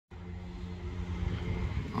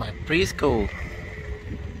My preschool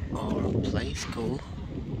or play school,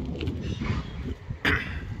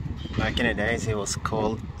 back in the days it was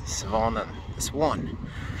called Svanen. Swan.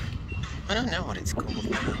 I don't know what it's called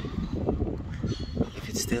now. If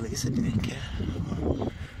it still is a daycare.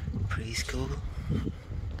 Preschool.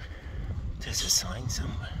 There's a sign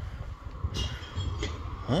somewhere.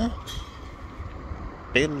 Huh?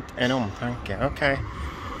 Bild en omtanke. Okay.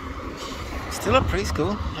 Still a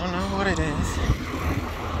preschool. I don't know what it is.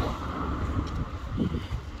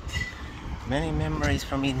 Many memories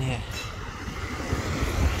from in here.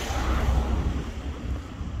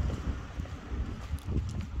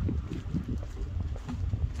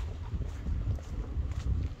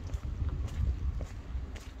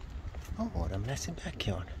 Oh, what a messy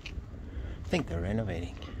backyard. I think they're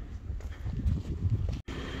renovating.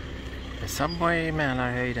 The subway in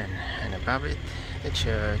Mälarhöjden, and above it the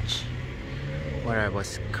church where I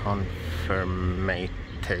was confirmated,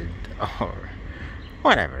 or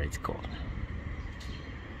whatever it's called.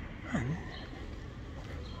 And,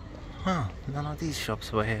 well, none of these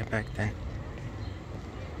shops were here back then.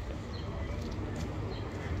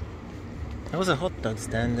 There was a hot dog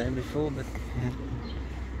stand there before, but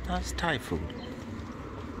now it's Thai food.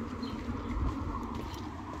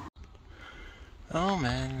 Oh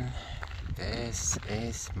man, this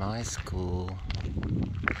is my school.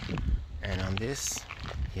 And on this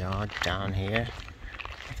yard down here,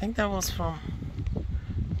 I think that was from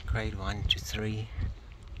grade 1 to 3.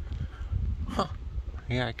 Huh.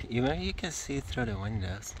 Yeah, you can see through the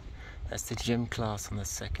windows. That's the gym class on the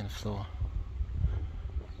 2nd floor.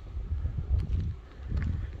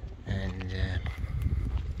 And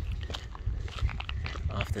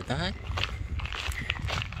after that,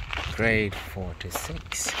 grade 4 to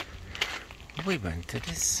 6, we went to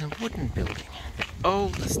this wooden building, the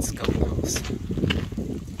oldest schoolhouse.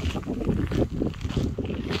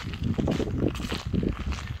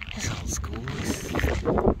 This old school is,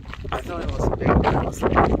 I thought it was big when I was a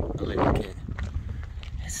little kid.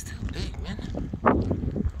 It's still big, man.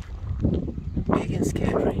 Big and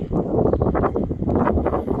scary.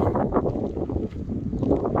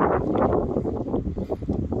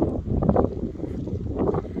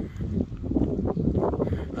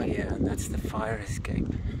 Oh yeah, and that's the fire escape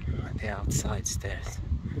at the outside stairs.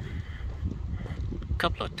 A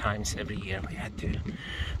couple of times every year we had to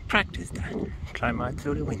practice that. Climb out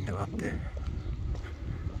through the window up there.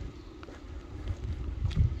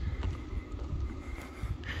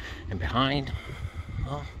 And behind,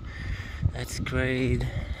 well, that's grade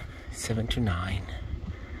 7 to 9.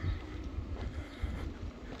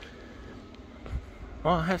 Oh,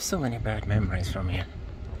 I have so many bad memories from here.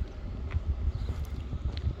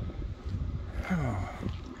 Oh,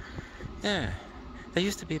 yeah, there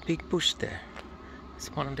used to be a big bush there. It's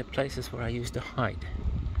one of the places where I used to hide.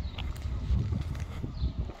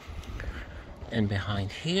 And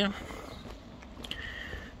behind here,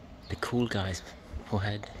 the cool guys who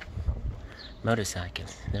had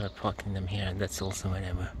motorcycles, they were parking them here, and that's also where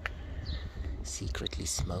they were secretly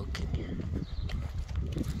smoking.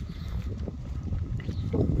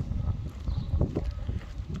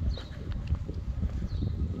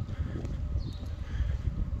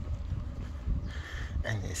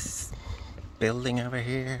 And this building over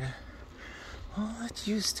here, well, that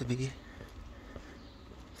used to be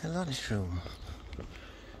the lunchroom,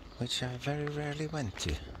 which I very rarely went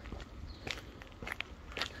to.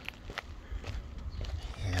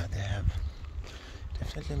 Yeah, they have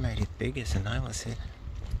definitely made it bigger than I was here.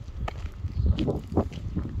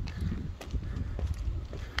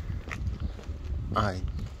 I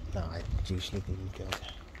usually didn't go there.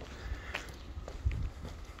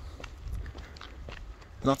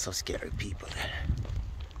 Lots of scary people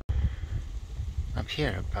there. Up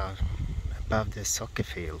here above the soccer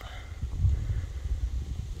field.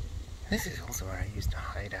 This is also where I used to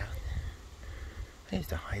hide out. I used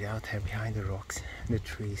to hide out there behind the rocks and the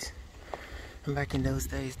trees. And back in those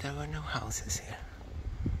days there were no houses here.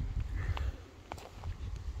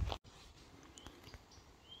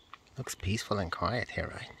 Looks peaceful and quiet here,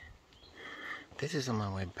 right? This is on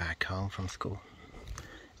my way back home from school.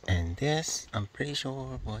 And this, I'm pretty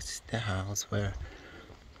sure, was the house where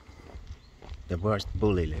the worst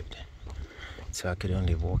bully lived. So I could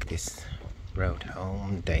only walk this road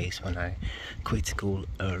home days when I quit school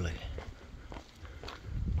early.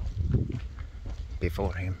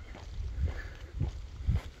 Before him.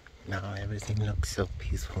 Now everything looks so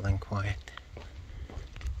peaceful and quiet.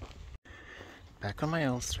 Back on my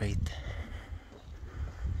old street.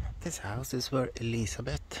 This house is where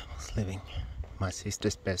Elisabeth was living, my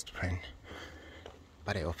sister's best friend.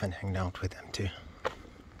 But I often hanged out with them too.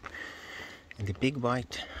 And the big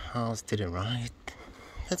white house to the right,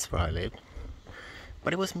 that's where I lived.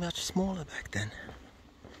 But it was much smaller back then.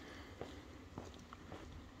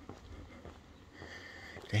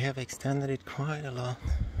 They have extended it quite a lot.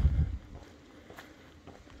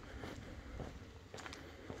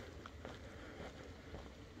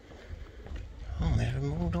 Oh, they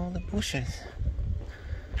removed all the bushes.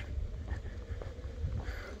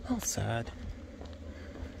 How sad.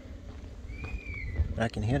 But I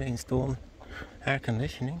can hear they installed air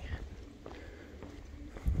conditioning.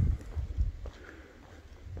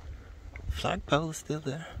 Flagpole still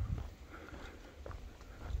there.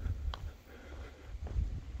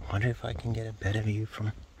 Wonder if I can get a better view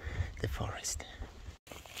from the forest.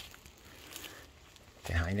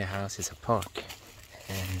 Behind the house is a park,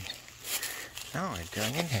 and now I'm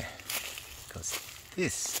going in here because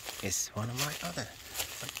this is one of my other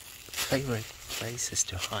favorite places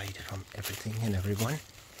to hide from everything and everyone.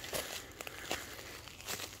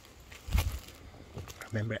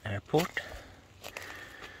 Remember airport?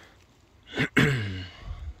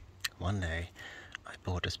 One day I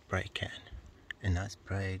bought a spray can and I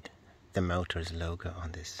sprayed the Motors logo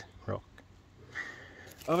on this rock.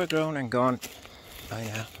 Overgrown and gone by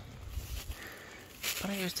now.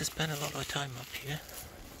 But I used to spend a lot of time up here.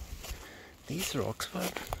 These rocks were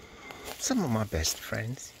some of my best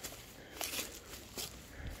friends.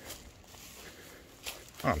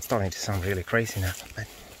 Oh, I'm starting to sound really crazy now, but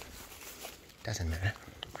doesn't matter.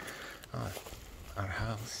 Oh, our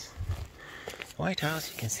house. White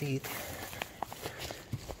House, you can see it.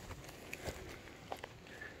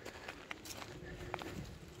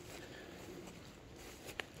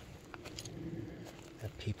 There are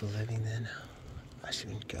people living there now. I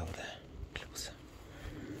shouldn't go there closer.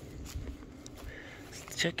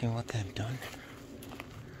 Just checking what they've done.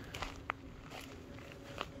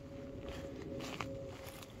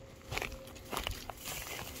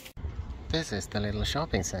 This is the little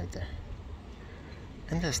shopping center.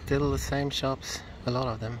 And there's still the same shops, a lot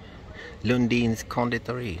of them. Lundin's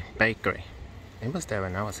Konditori Bakery. It was there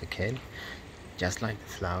when I was a kid. Just like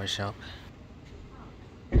the flower shop.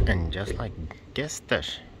 And just like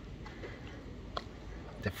Gesters,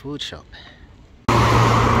 the food shop.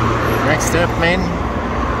 Next up, men,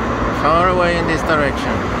 far away in this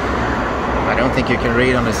direction. I don't think you can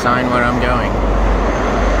read on the sign where I'm going.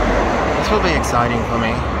 This will be exciting for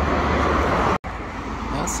me.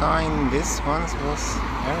 No sign, this one was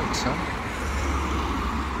Ericsson.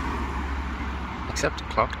 Except the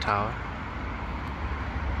clock tower.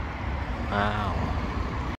 Wow.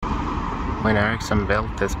 When Ericsson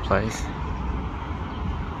built this place,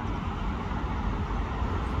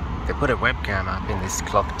 they put a webcam up in this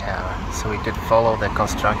clock tower so we could follow the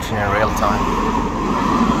construction in real time.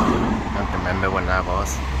 I don't remember when that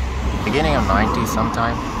was. Beginning of 90s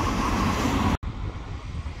sometime.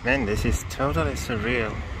 Man, this is totally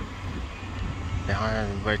surreal.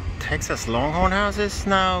 Behind where Texas Longhorn houses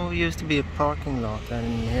now used to be a parking lot,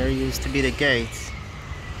 and here used to be the gates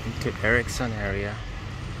into Ericsson area.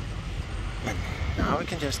 And now we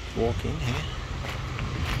can just walk in here.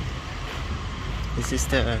 This is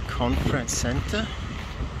the conference center.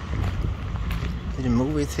 The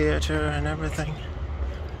movie theater and everything.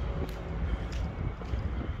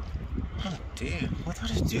 Oh dear, what are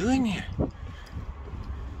they doing here?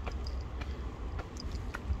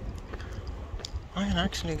 I can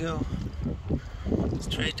actually go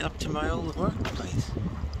straight up to my old workplace.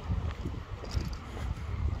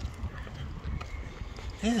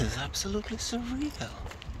 This is absolutely surreal.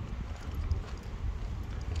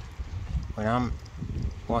 When I'm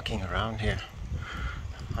walking around here,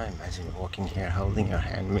 I imagine walking here holding your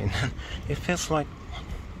hand. I mean, it feels like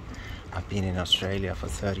I've been in Australia for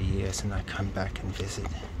 30 years and I come back and visit.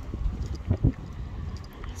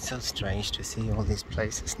 It's so strange to see all these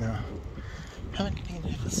places now. I haven't been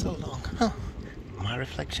here for so long. Oh, my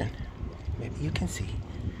reflection. Maybe you can see.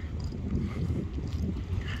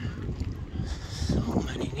 So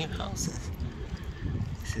many new houses.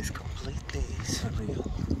 This is completely surreal.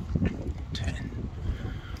 10.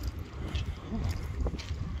 Oh.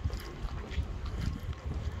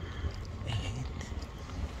 8.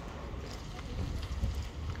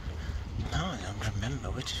 Now I don't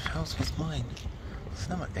remember which house was mine. It's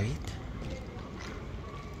number 8.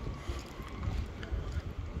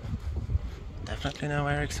 Definitely no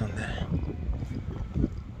Ericsson there.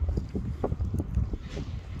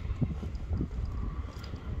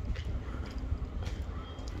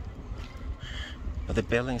 But the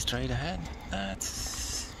building straight ahead,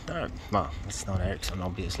 that's well, it's not Ericsson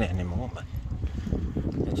obviously anymore, but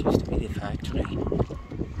it used to be the factory.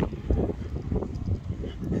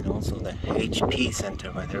 And all also the HP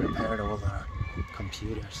center where they repaired all our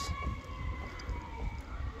computers.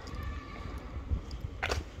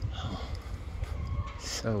 Oh,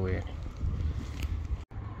 so weird.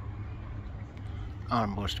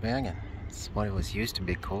 Armborstvägen, it's what it was used to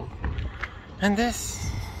be called. And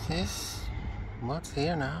this is what's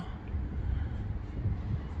here now,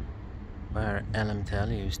 where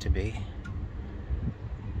Ellemtel used to be.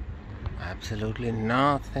 Absolutely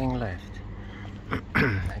nothing left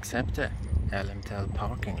except the Ellemtel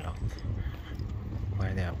parking lot,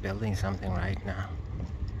 where they are building something right now.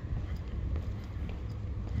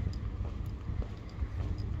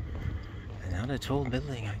 Another tall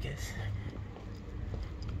building, I guess.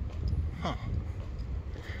 Huh.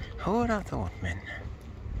 Who would have thought, man?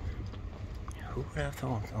 Who would have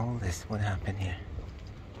thought all this would happen here?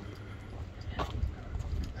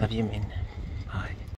 Love you, Min. Bye.